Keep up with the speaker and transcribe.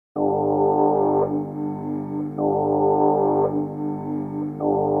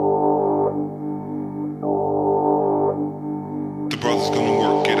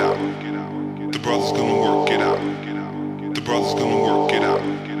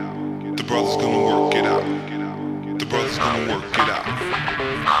brother's gonna work it out. The brother's gonna work it out.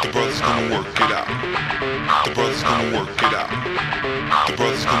 The brother's gonna work it out. The brother's gonna work it out. The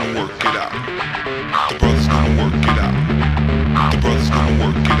brother's gonna work it out. The brother's gonna work it out. The brother's gonna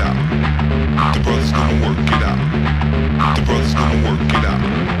work it out. The brother's gonna work it out. The brother's gonna work it out. The brother's gonna work it out.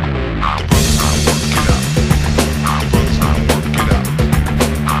 The brother's gonna work it out.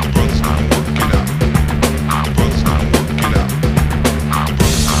 The brother's gonna work it out. The brother's gonna work it out. The brother's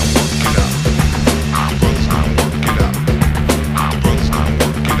gonna work it out. The brother's gonna work it out. The brother's gonna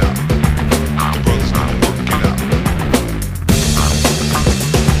work it out. The brother's gonna work it out.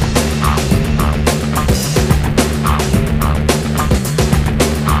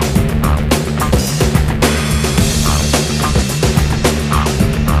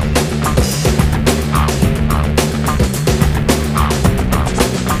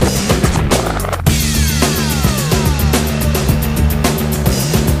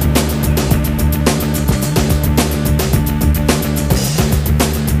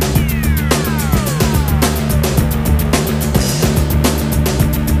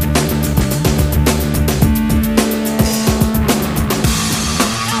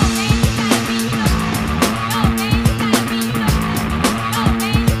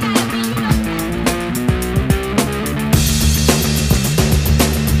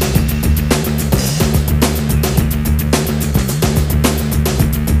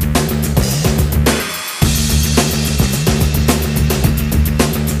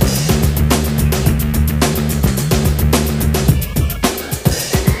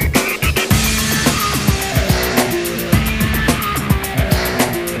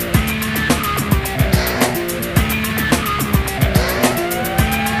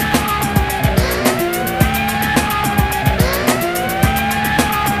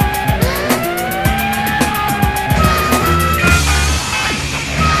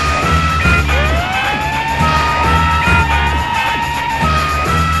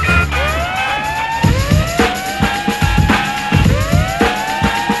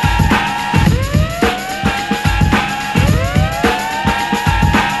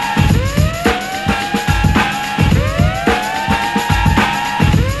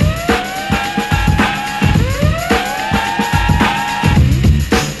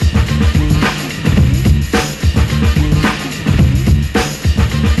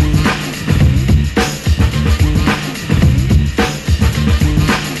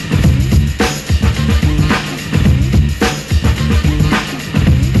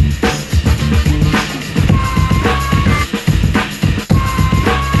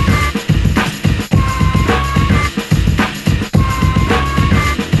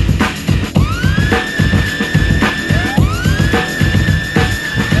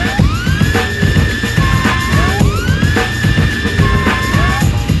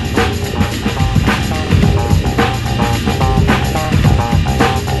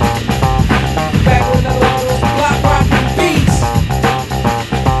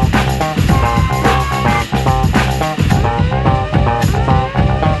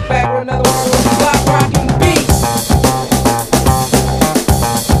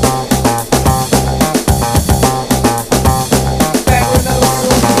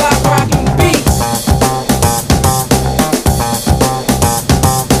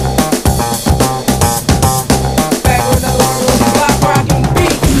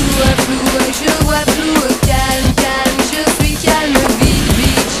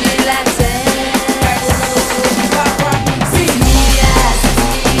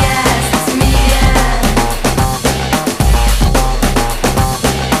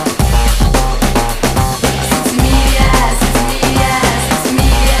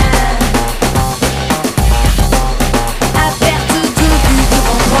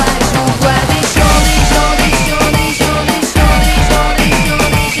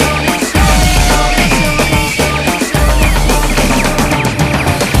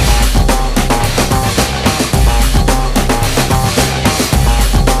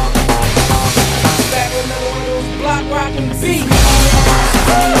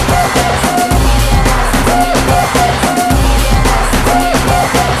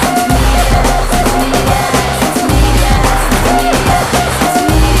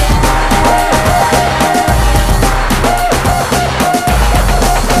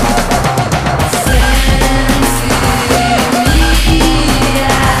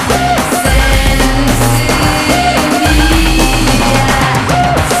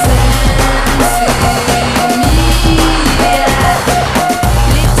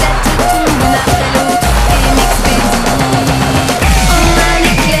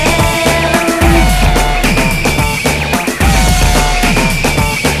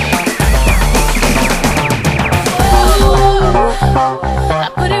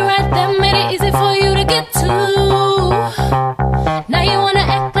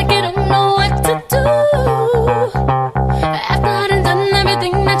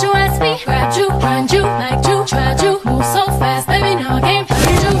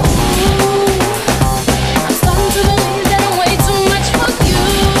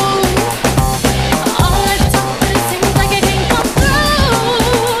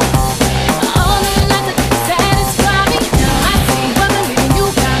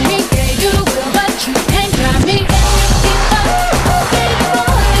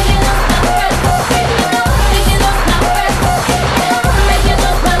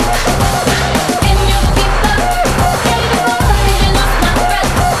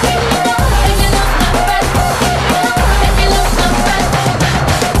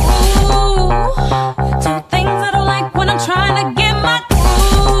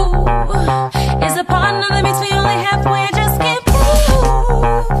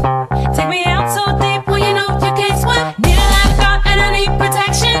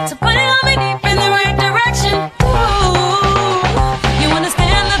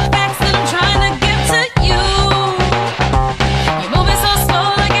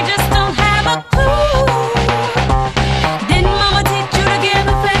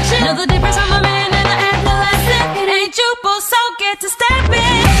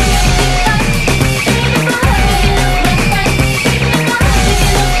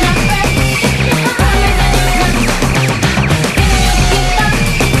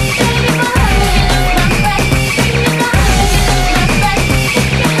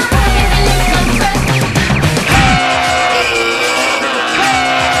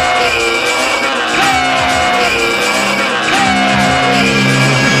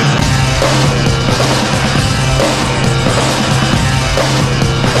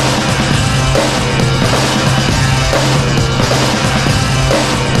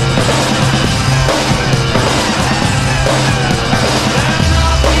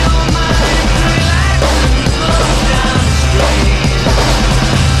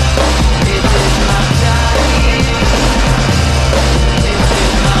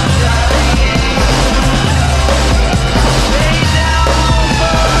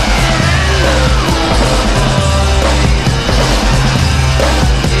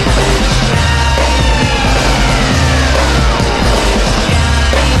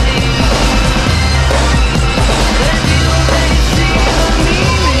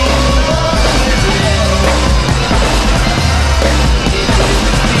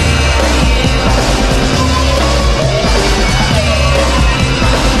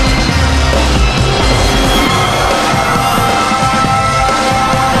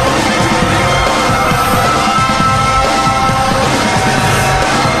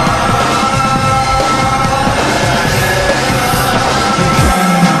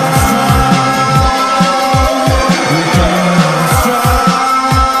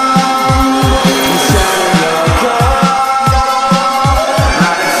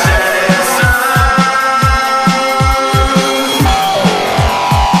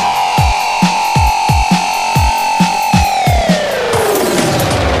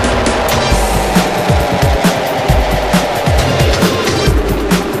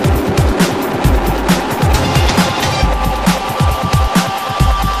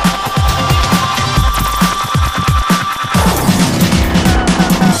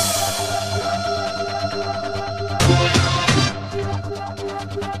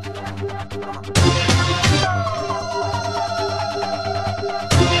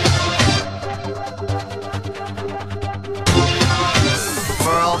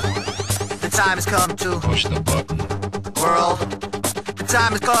 World, the time has come to push the button. World, the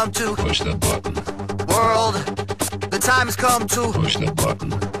time has come to Push the button. World, the time has come to Push the button.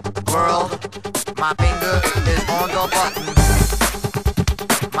 World, my finger is on the button.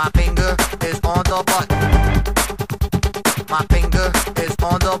 My finger is on the button. My finger is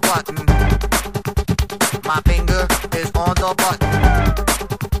on the button. My finger is on the button.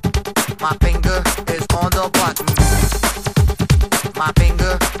 My finger is on the button. My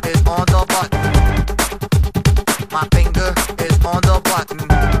finger is on the button. My finger is on the button.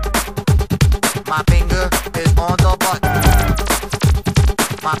 My finger is on the button.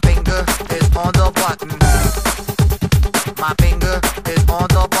 My finger is on the button. My finger is on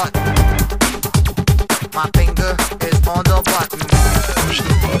the button. My finger is on the button. Push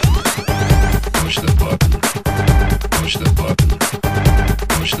the button. Push the button. Push the button.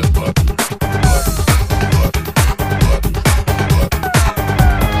 Push the button. Button. Button. Button. Button.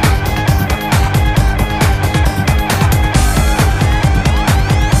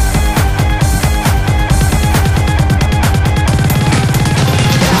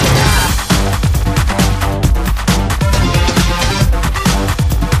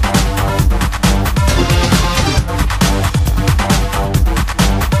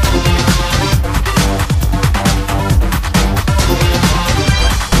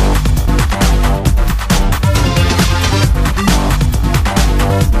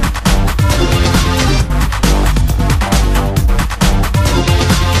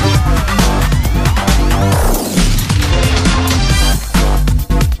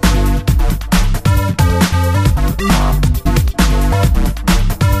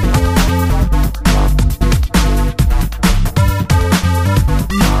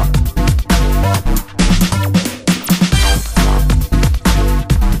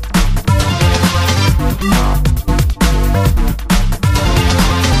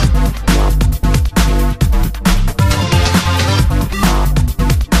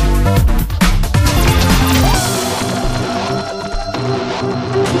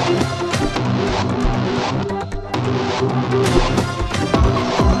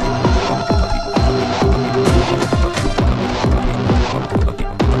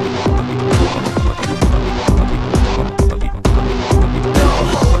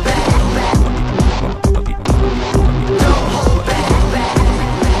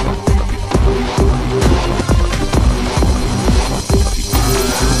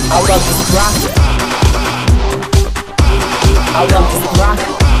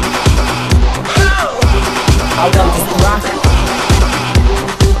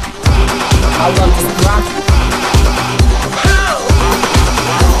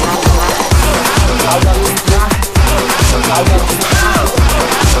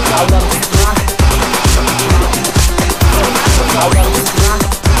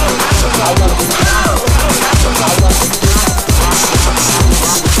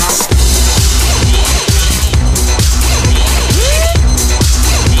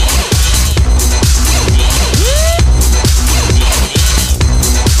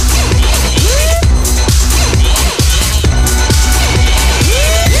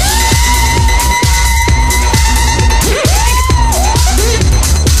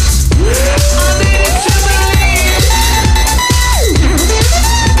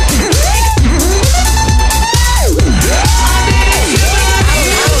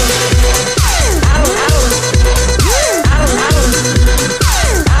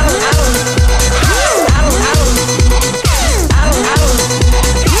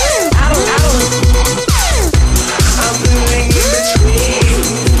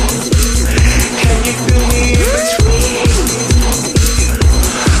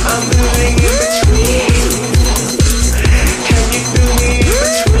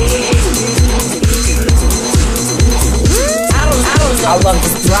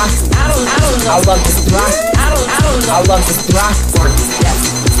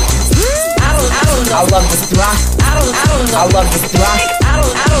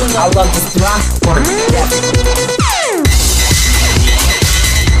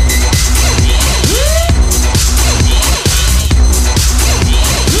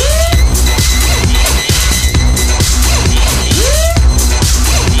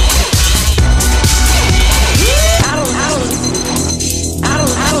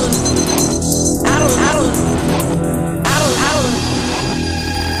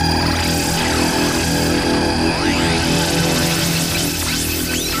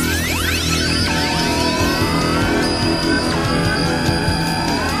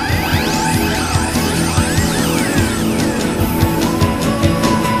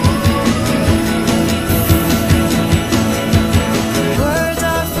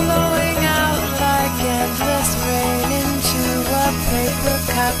 the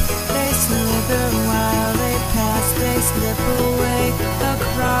cup, they slither while they pass, they slip away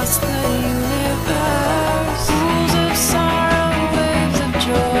across the universe.